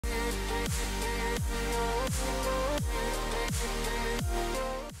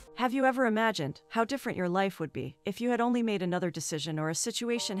Have you ever imagined how different your life would be if you had only made another decision or a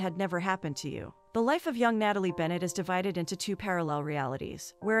situation had never happened to you? The life of young Natalie Bennett is divided into two parallel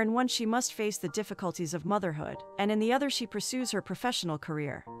realities, where in one she must face the difficulties of motherhood, and in the other she pursues her professional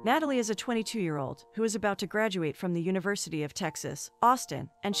career. Natalie is a 22-year-old who is about to graduate from the University of Texas,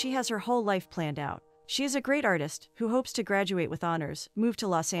 Austin, and she has her whole life planned out. She is a great artist who hopes to graduate with honors, move to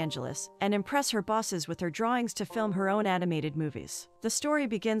Los Angeles, and impress her bosses with her drawings to film her own animated movies. The story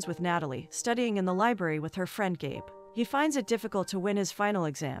begins with Natalie studying in the library with her friend Gabe. He finds it difficult to win his final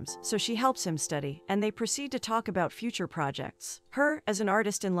exams, so she helps him study, and they proceed to talk about future projects. Her, as an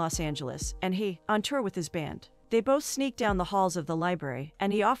artist in Los Angeles, and he, on tour with his band. They both sneak down the halls of the library,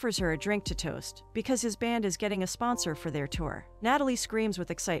 and he offers her a drink to toast, because his band is getting a sponsor for their tour. Natalie screams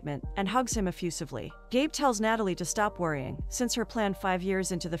with excitement and hugs him effusively. Gabe tells Natalie to stop worrying, since her plan 5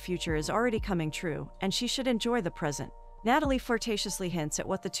 years into the future is already coming true, and she should enjoy the present. Natalie flirtatiously hints at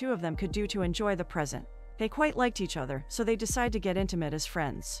what the two of them could do to enjoy the present. They quite liked each other, so they decide to get intimate as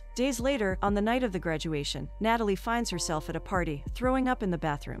friends. Days later, on the night of the graduation, Natalie finds herself at a party, throwing up in the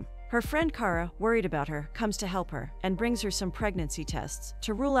bathroom. Her friend Kara, worried about her, comes to help her and brings her some pregnancy tests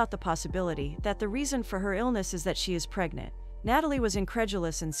to rule out the possibility that the reason for her illness is that she is pregnant. Natalie was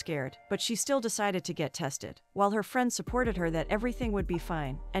incredulous and scared, but she still decided to get tested, while her friend supported her that everything would be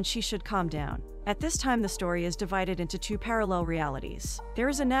fine and she should calm down. At this time, the story is divided into two parallel realities. There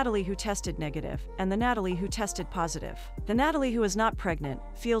is a Natalie who tested negative, and the Natalie who tested positive. The Natalie who is not pregnant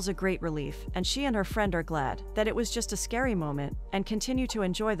feels a great relief, and she and her friend are glad that it was just a scary moment and continue to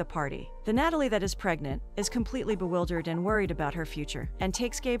enjoy the party. The Natalie that is pregnant is completely bewildered and worried about her future, and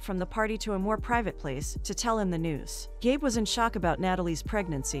takes Gabe from the party to a more private place to tell him the news. Gabe was in shock about Natalie's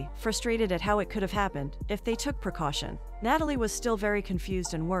pregnancy, frustrated at how it could have happened if they took precaution. Natalie was still very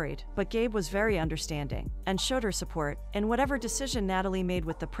confused and worried, but Gabe was very understanding and showed her support in whatever decision Natalie made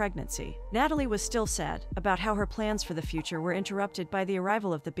with the pregnancy. Natalie was still sad about how her plans for the future were interrupted by the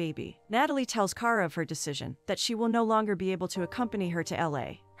arrival of the baby. Natalie tells Kara of her decision, that she will no longer be able to accompany her to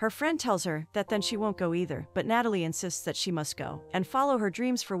LA. Her friend tells her that then she won't go either, but Natalie insists that she must go and follow her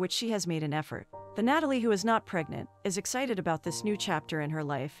dreams for which she has made an effort. The Natalie who is not pregnant is excited about this new chapter in her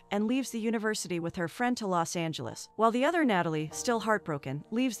life and leaves the university with her friend to Los Angeles, while the other Natalie, still heartbroken,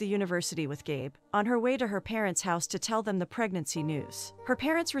 leaves the university with Gabe, on her way to her parents' house to tell them the pregnancy news. Her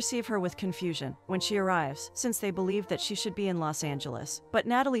parents receive her with confusion when she arrives, since they believe that she should be in Los Angeles, but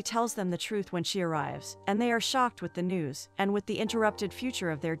Natalie tells them the truth when she arrives, and they are shocked with the news and with the interrupted future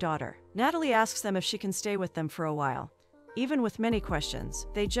of their daughter. Natalie asks them if she can stay with them for a while. Even with many questions,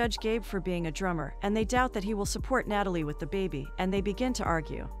 they judge Gabe for being a drummer, and they doubt that he will support Natalie with the baby, and they begin to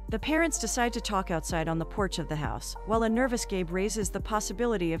argue. The parents decide to talk outside on the porch of the house, while a nervous Gabe raises the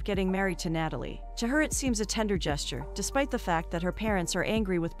possibility of getting married to Natalie. To her it seems a tender gesture, despite the fact that her parents are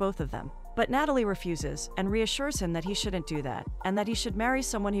angry with both of them. But Natalie refuses and reassures him that he shouldn't do that, and that he should marry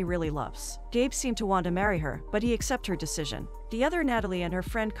someone he really loves. Gabe seemed to want to marry her, but he accepts her decision. The other Natalie and her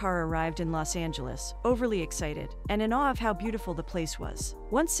friend Kara arrived in Los Angeles, overly excited, and in awe of how beautiful the place was.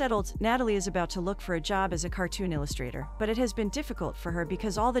 Once settled, Natalie is about to look for a job as a cartoon illustrator, but it has been difficult for her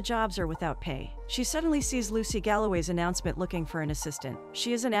because all the jobs are without pay. She suddenly sees Lucy Galloway's announcement looking for an assistant.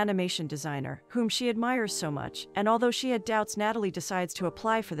 She is an animation designer, whom she admires so much, and although she had doubts, Natalie decides to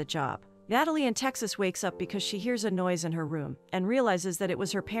apply for the job. Natalie in Texas wakes up because she hears a noise in her room and realizes that it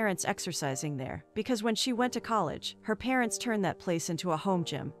was her parents exercising there, because when she went to college, her parents turned that place into a home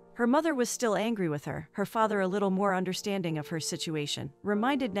gym. Her mother was still angry with her. Her father, a little more understanding of her situation,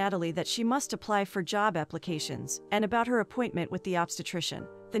 reminded Natalie that she must apply for job applications and about her appointment with the obstetrician.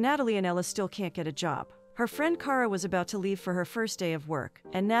 The Natalie and Ella still can't get a job. Her friend Kara was about to leave for her first day of work,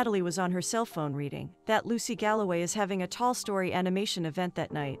 and Natalie was on her cell phone reading that Lucy Galloway is having a tall story animation event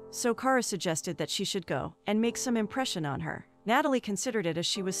that night, so Kara suggested that she should go and make some impression on her. Natalie considered it as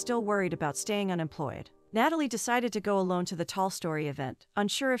she was still worried about staying unemployed. Natalie decided to go alone to the Tall Story event,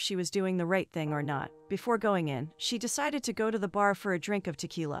 unsure if she was doing the right thing or not. Before going in, she decided to go to the bar for a drink of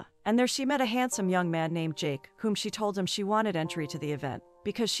tequila, and there she met a handsome young man named Jake, whom she told him she wanted entry to the event,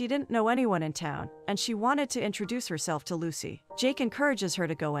 because she didn't know anyone in town, and she wanted to introduce herself to Lucy. Jake encourages her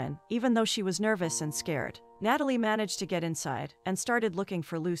to go in, even though she was nervous and scared. Natalie managed to get inside and started looking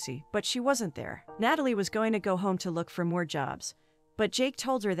for Lucy, but she wasn't there. Natalie was going to go home to look for more jobs, but Jake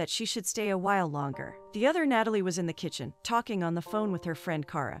told her that she should stay a while longer. The other Natalie was in the kitchen, talking on the phone with her friend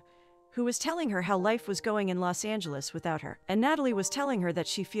Kara, who was telling her how life was going in Los Angeles without her. And Natalie was telling her that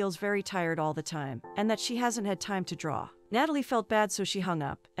she feels very tired all the time, and that she hasn't had time to draw. Natalie felt bad, so she hung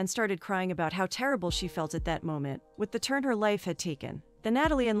up and started crying about how terrible she felt at that moment, with the turn her life had taken. Then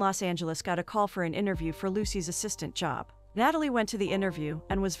Natalie in Los Angeles got a call for an interview for Lucy's assistant job. Natalie went to the interview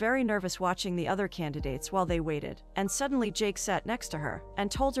and was very nervous watching the other candidates while they waited, and suddenly Jake sat next to her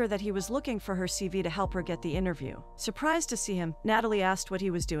and told her that he was looking for her CV to help her get the interview. Surprised to see him, Natalie asked what he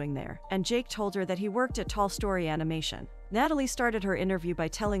was doing there, and Jake told her that he worked at Tall Story Animation. Natalie started her interview by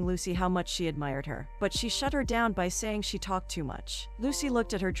telling Lucy how much she admired her, but she shut her down by saying she talked too much. Lucy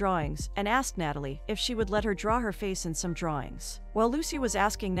looked at her drawings and asked Natalie if she would let her draw her face in some drawings. While Lucy was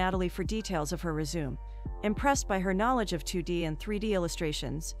asking Natalie for details of her resume, impressed by her knowledge of 2D and 3D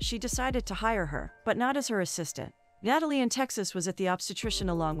illustrations, she decided to hire her, but not as her assistant. Natalie in Texas was at the obstetrician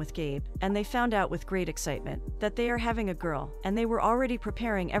along with Gabe, and they found out with great excitement that they are having a girl, and they were already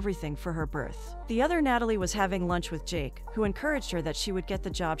preparing everything for her birth. The other Natalie was having lunch with Jake, who encouraged her that she would get the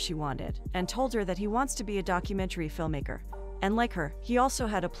job she wanted, and told her that he wants to be a documentary filmmaker. And like her, he also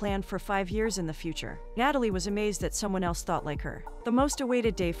had a plan for 5 years in the future. Natalie was amazed that someone else thought like her. The most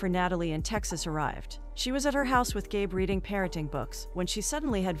awaited day for Natalie in Texas arrived. She was at her house with Gabe reading parenting books when she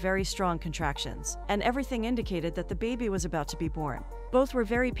suddenly had very strong contractions, and everything indicated that the baby was about to be born. Both were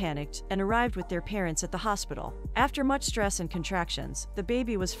very panicked and arrived with their parents at the hospital. After much stress and contractions, the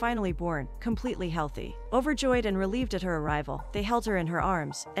baby was finally born, completely healthy. Overjoyed and relieved at her arrival, they held her in her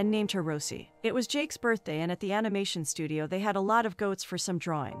arms and named her Rosie. It was Jake's birthday, and at the animation studio they had a lot of goats for some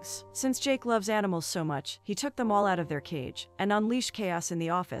drawings. Since Jake loves animals so much, he took them all out of their cage and unleashed chaos in the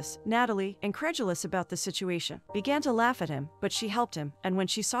office. Natalie, incredulous about the situation, began to laugh at him, but she helped him, and when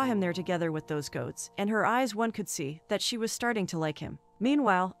she saw him there together with those goats, in her eyes one could see that she was starting to like him.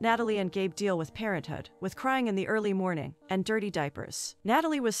 Meanwhile, Natalie and Gabe deal with parenthood, with crying in the early morning and dirty diapers.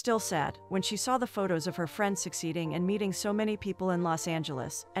 Natalie was still sad when she saw the photos of her friend succeeding and meeting so many people in Los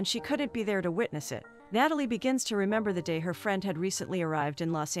Angeles, and she couldn't be there to witness it. Natalie begins to remember the day her friend had recently arrived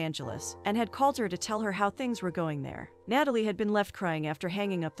in Los Angeles and had called her to tell her how things were going there. Natalie had been left crying after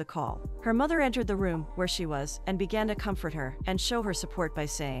hanging up the call. Her mother entered the room where she was and began to comfort her and show her support by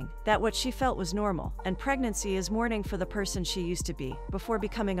saying that what she felt was normal, and pregnancy is mourning for the person she used to be before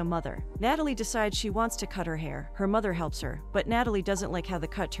becoming a mother. Natalie decides she wants to cut her hair. Her mother helps her, but Natalie doesn't like how the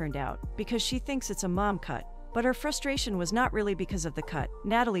cut turned out because she thinks it's a mom cut. But her frustration was not really because of the cut.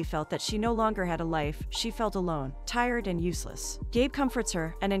 Natalie felt that she no longer had a life. She felt alone, tired, and useless. Gabe comforts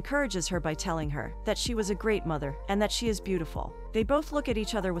her and encourages her by telling her that she was a great mother and that she is beautiful. They both look at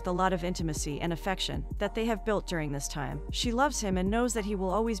each other with a lot of intimacy and affection that they have built during this time. She loves him and knows that he will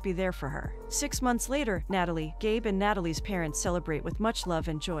always be there for her. 6 months later, Natalie, Gabe, and Natalie's parents celebrate with much love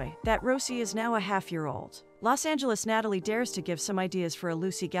and joy that Rosie is now a half-year-old. Los Angeles Natalie dares to give some ideas for a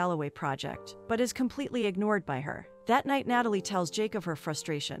Lucy Galloway project, but is completely ignored by her. That night, Natalie tells Jake of her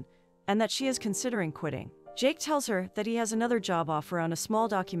frustration and that she is considering quitting. Jake tells her that he has another job offer on a small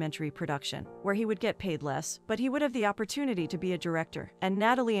documentary production, where he would get paid less, but he would have the opportunity to be a director, and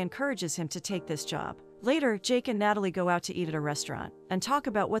Natalie encourages him to take this job. Later, Jake and Natalie go out to eat at a restaurant and talk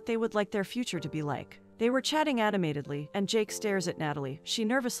about what they would like their future to be like. They were chatting animatedly, and Jake stares at Natalie. She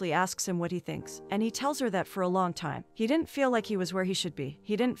nervously asks him what he thinks, and he tells her that for a long time, he didn't feel like he was where he should be.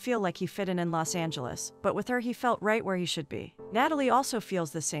 He didn't feel like he fit in Los Angeles, but with her he felt right where he should be. Natalie also feels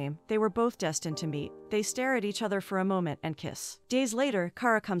the same. They were both destined to meet. They stare at each other for a moment and kiss. Days later,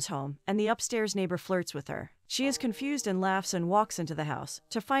 Kara comes home, and the upstairs neighbor flirts with her. She is confused and laughs and walks into the house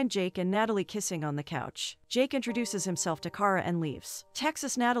to find Jake and Natalie kissing on the couch. Jake introduces himself to Kara and leaves.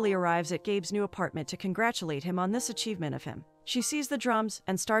 Texas Natalie arrives at Gabe's new apartment to congratulate him on this achievement of him. She sees the drums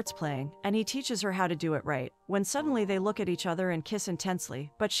and starts playing, and he teaches her how to do it right, when suddenly they look at each other and kiss intensely,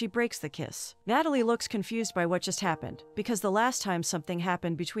 but she breaks the kiss. Natalie looks confused by what just happened, because the last time something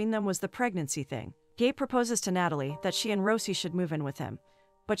happened between them was the pregnancy thing. Gabe proposes to Natalie that she and Rosie should move in with him,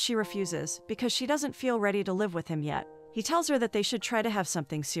 but she refuses because she doesn't feel ready to live with him yet. He tells her that they should try to have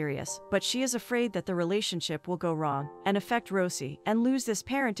something serious, but she is afraid that the relationship will go wrong and affect Rosie and lose this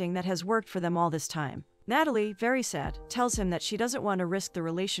parenting that has worked for them all this time. Natalie, very sad, tells him that she doesn't want to risk the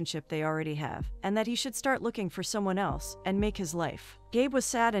relationship they already have, and that he should start looking for someone else and make his life. Gabe was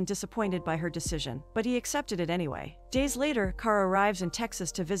sad and disappointed by her decision, but he accepted it anyway. Days later, Kara arrives in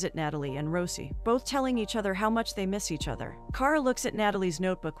Texas to visit Natalie and Rosie, both telling each other how much they miss each other. Kara looks at Natalie's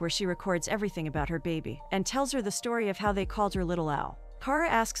notebook where she records everything about her baby, and tells her the story of how they called her Little Owl. Kara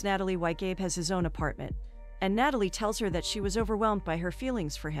asks Natalie why Gabe has his own apartment, and Natalie tells her that she was overwhelmed by her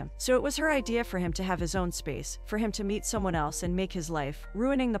feelings for him. So it was her idea for him to have his own space, for him to meet someone else and make his life,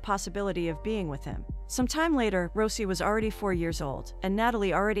 ruining the possibility of being with him. Some time later, Rosie was already 4 years old, and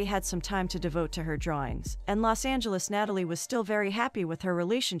Natalie already had some time to devote to her drawings. In Los Angeles, Natalie was still very happy with her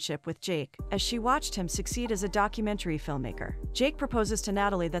relationship with Jake, as she watched him succeed as a documentary filmmaker. Jake proposes to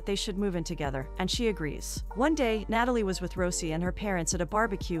Natalie that they should move in together, and she agrees. One day, Natalie was with Rosie and her parents at a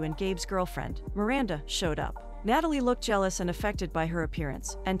barbecue, and Gabe's girlfriend, Miranda, showed up. Natalie looked jealous and affected by her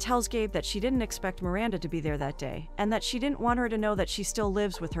appearance, and tells Gabe that she didn't expect Miranda to be there that day, and that she didn't want her to know that she still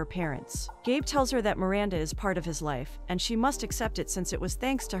lives with her parents. Gabe tells her that Miranda is part of his life, and she must accept it since it was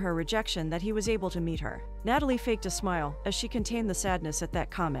thanks to her rejection that he was able to meet her. Natalie faked a smile, as she contained the sadness at that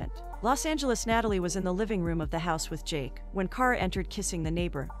comment. Los Angeles, Natalie was in the living room of the house with Jake when Kara entered kissing the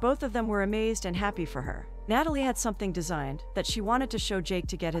neighbor. Both of them were amazed and happy for her. Natalie had something designed that she wanted to show Jake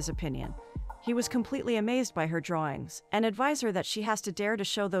to get his opinion. He was completely amazed by her drawings, and advised her that she has to dare to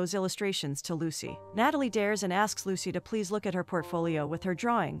show those illustrations to Lucy. Natalie dares and asks Lucy to please look at her portfolio with her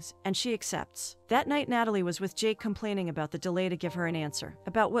drawings, and she accepts. That night, Natalie was with Jake complaining about the delay to give her an answer,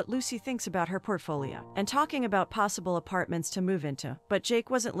 about what Lucy thinks about her portfolio, and talking about possible apartments to move into. But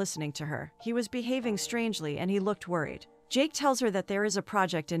Jake wasn't listening to her. He was behaving strangely and he looked worried. Jake tells her that there is a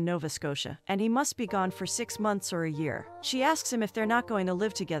project in Nova Scotia, and he must be gone for 6 months or a year. She asks him if they're not going to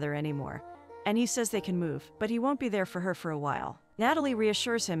live together anymore, and he says they can move, but he won't be there for her for a while. Natalie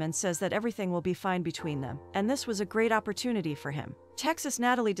reassures him and says that everything will be fine between them, and this was a great opportunity for him. Texas,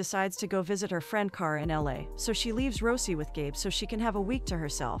 Natalie decides to go visit her friend Kara in LA, so she leaves Rosie with Gabe so she can have a week to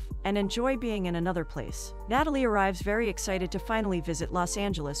herself and enjoy being in another place. Natalie arrives very excited to finally visit Los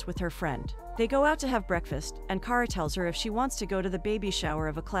Angeles with her friend. They go out to have breakfast, and Kara tells her if she wants to go to the baby shower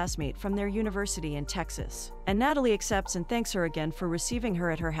of a classmate from their university in Texas. And Natalie accepts and thanks her again for receiving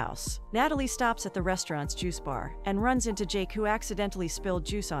her at her house. Natalie stops at the restaurant's juice bar and runs into Jake, who accidentally spilled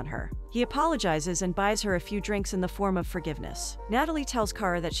juice on her. He apologizes and buys her a few drinks in the form of forgiveness. Natalie tells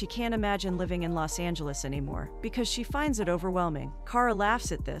Kara that she can't imagine living in Los Angeles anymore because she finds it overwhelming. Kara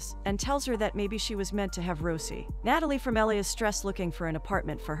laughs at this and tells her that maybe she was meant to have Rosie. Natalie from LA is stressed looking for an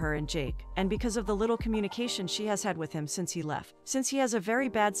apartment for her and Jake, and because of the little communication she has had with him since he left, since he has a very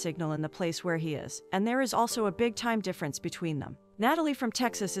bad signal in the place where he is, and there is also a big time difference between them. Natalie from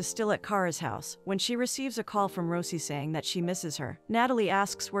Texas is still at Kara's house when she receives a call from Rosie saying that she misses her. Natalie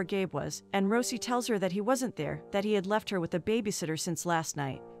asks where Gabe was, and Rosie tells her that he wasn't there, that he had left her with a babysitter since last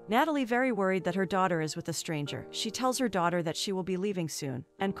night. Natalie, very worried that her daughter is with a stranger, she tells her daughter that she will be leaving soon,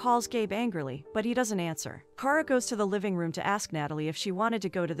 and calls Gabe angrily, but he doesn't answer. Kara goes to the living room to ask Natalie if she wanted to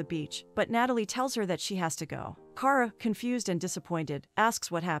go to the beach, but Natalie tells her that she has to go. Kara, confused and disappointed, asks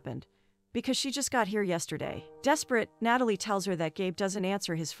what happened, because she just got here yesterday. Desperate, Natalie tells her that Gabe doesn't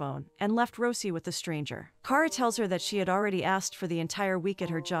answer his phone and left Rosie with the stranger. Kara tells her that she had already asked for the entire week at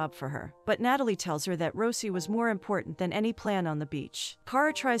her job for her, but Natalie tells her that Rosie was more important than any plan on the beach.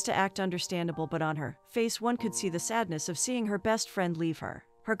 Kara tries to act understandable, but on her face one could see the sadness of seeing her best friend leave her.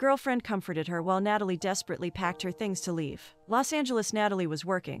 Her girlfriend comforted her while Natalie desperately packed her things to leave. Los Angeles, Natalie was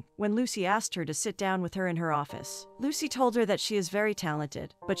working when Lucy asked her to sit down with her in her office. Lucy told her that she is very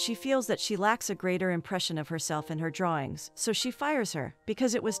talented, but she feels that she lacks a greater impression of herself in her drawings, so she fires her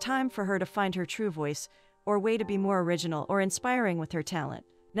because it was time for her to find her true voice or way to be more original or inspiring with her talent.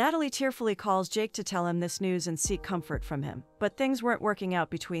 Natalie tearfully calls Jake to tell him this news and seek comfort from him, but things weren't working out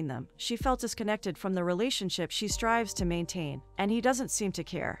between them. She felt disconnected from the relationship she strives to maintain, and he doesn't seem to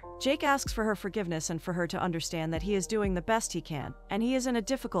care. Jake asks for her forgiveness and for her to understand that he is doing the best he can, and he is in a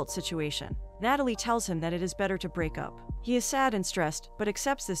difficult situation. Natalie tells him that it is better to break up. He is sad and stressed, but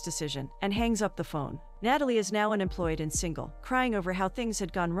accepts this decision and hangs up the phone. Natalie is now unemployed and single, crying over how things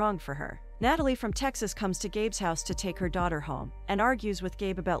had gone wrong for her. Natalie from Texas comes to Gabe's house to take her daughter home and argues with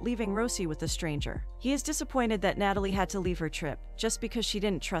Gabe about leaving Rosie with a stranger. He is disappointed that Natalie had to leave her trip just because she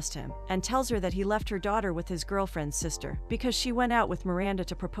didn't trust him, and tells her that he left her daughter with his girlfriend's sister because she went out with Miranda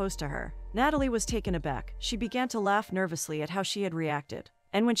to propose to her. Natalie was taken aback. She began to laugh nervously at how she had reacted.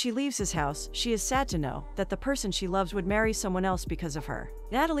 And when she leaves his house, she is sad to know that the person she loves would marry someone else because of her.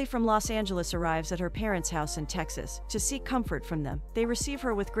 Natalie from Los Angeles arrives at her parents' house in Texas to seek comfort from them. They receive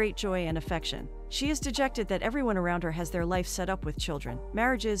her with great joy and affection. She is dejected that everyone around her has their life set up with children,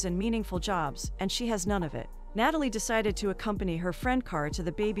 marriages, and meaningful jobs, and she has none of it. Natalie decided to accompany her friend Cara to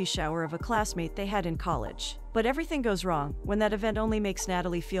the baby shower of a classmate they had in college. But everything goes wrong when that event only makes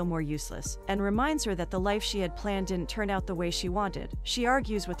Natalie feel more useless and reminds her that the life she had planned didn't turn out the way she wanted. She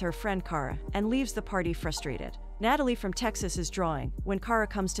argues with her friend Cara and leaves the party frustrated. Natalie from Texas is drawing when Cara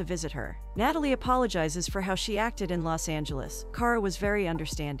comes to visit her. Natalie apologizes for how she acted in Los Angeles. Cara was very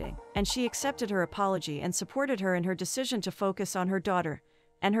understanding, and she accepted her apology and supported her in her decision to focus on her daughter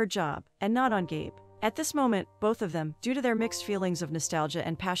and her job, and not on Gabe. At this moment, both of them, due to their mixed feelings of nostalgia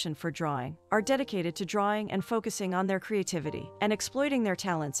and passion for drawing, are dedicated to drawing and focusing on their creativity and exploiting their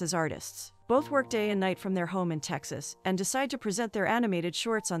talents as artists. Both work day and night from their home in Texas and decide to present their animated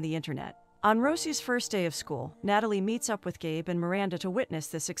shorts on the internet. On Rosie's first day of school, Natalie meets up with Gabe and Miranda to witness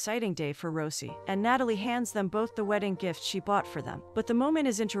this exciting day for Rosie, and Natalie hands them both the wedding gift she bought for them. But the moment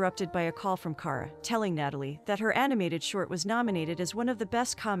is interrupted by a call from Cara, telling Natalie that her animated short was nominated as one of the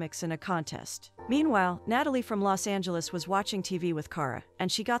best comics in a contest. Meanwhile, Natalie from Los Angeles was watching TV with Cara,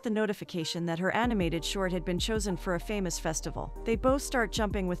 and she got the notification that her animated short had been chosen for a famous festival. They both start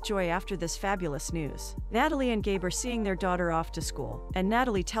jumping with joy after this fabulous news. Natalie and Gabe are seeing their daughter off to school, and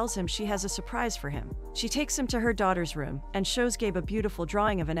Natalie tells him she has a surprise for him. She takes him to her daughter's room and shows Gabe a beautiful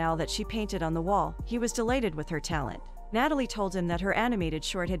drawing of an owl that she painted on the wall. He was delighted with her talent. Natalie told him that her animated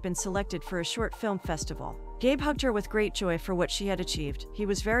short had been selected for a short film festival. Gabe hugged her with great joy for what she had achieved. He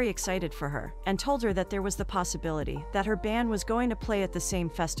was very excited for her and told her that there was the possibility that her band was going to play at the same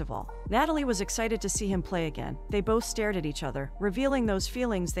festival. Natalie was excited to see him play again. They both stared at each other, revealing those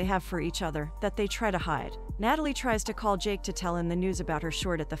feelings they have for each other that they try to hide. Natalie tries to call Jake to tell him the news about her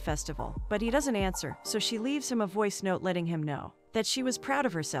short at the festival, but he doesn't answer, so she leaves him a voice note letting him know that she was proud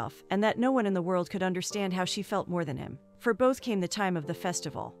of herself and that no one in the world could understand how she felt more than him. For both came the time of the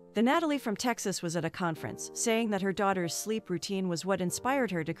festival. The Natalie from Texas was at a conference, saying that her daughter's sleep routine was what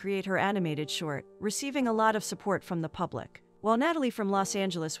inspired her to create her animated short, receiving a lot of support from the public. While Natalie from Los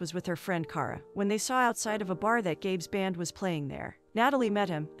Angeles was with her friend Cara, when they saw outside of a bar that Gabe's band was playing there. Natalie met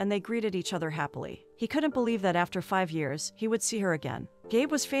him, and they greeted each other happily. He couldn't believe that after 5 years, he would see her again.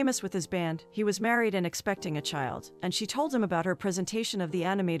 Gabe was famous with his band, he was married and expecting a child, and she told him about her presentation of the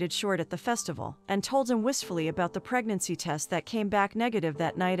animated short at the festival, and told him wistfully about the pregnancy test that came back negative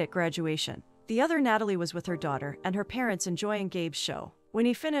that night at graduation. The other Natalie was with her daughter and her parents enjoying Gabe's show. When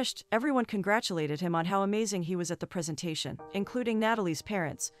he finished, everyone congratulated him on how amazing he was at the presentation, including Natalie's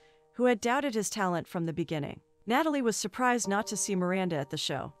parents, who had doubted his talent from the beginning. Natalie was surprised not to see Miranda at the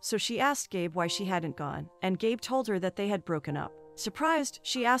show, so she asked Gabe why she hadn't gone, and Gabe told her that they had broken up. Surprised,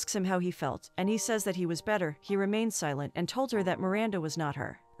 she asks him how he felt, and he says that he was better. He remained silent and told her that Miranda was not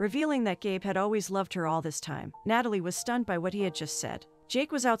her, revealing that Gabe had always loved her all this time. Natalie was stunned by what he had just said.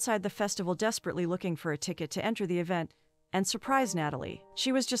 Jake was outside the festival desperately looking for a ticket to enter the event, and surprised Natalie.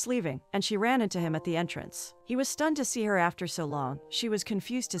 She was just leaving, and she ran into him at the entrance. He was stunned to see her after so long. She was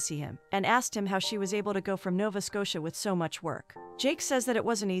confused to see him, and asked him how she was able to go from Nova Scotia with so much work. Jake says that it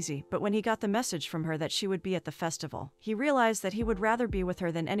wasn't easy, but when he got the message from her that she would be at the festival, he realized that he would rather be with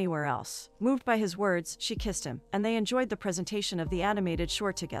her than anywhere else. Moved by his words, she kissed him, and they enjoyed the presentation of the animated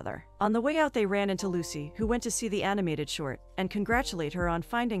short together. On the way out, they ran into Lucy, who went to see the animated short, and congratulate her on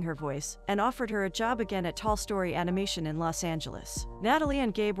finding her voice, and offered her a job again at Tall Story Animation in Los Angeles. Natalie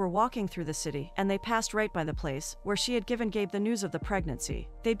and Gabe were walking through the city, and they passed right by the place where she had given Gabe the news of the pregnancy.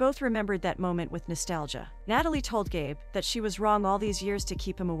 They both remembered that moment with nostalgia. Natalie told Gabe that she was wrong all these years to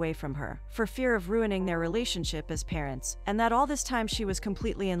keep him away from her, for fear of ruining their relationship as parents, and that all this time she was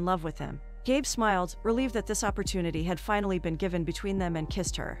completely in love with him. Gabe smiled, relieved that this opportunity had finally been given between them, and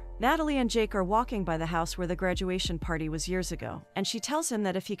kissed her. Natalie and Jake are walking by the house where the graduation party was years ago, and she tells him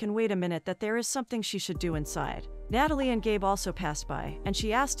that if he can wait a minute that there is something she should do inside. Natalie and Gabe also passed by, and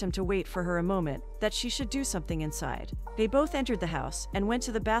she asked him to wait for her a moment, that she should do something inside. They both entered the house and went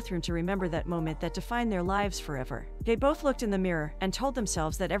to the bathroom to remember that moment that defined their lives forever. They both looked in the mirror and told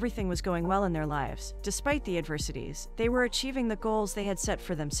themselves that everything was going well in their lives. Despite the adversities, they were achieving the goals they had set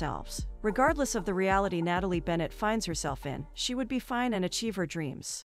for themselves. Regardless of the reality Natalie Bennett finds herself in, she would be fine and achieve her dreams.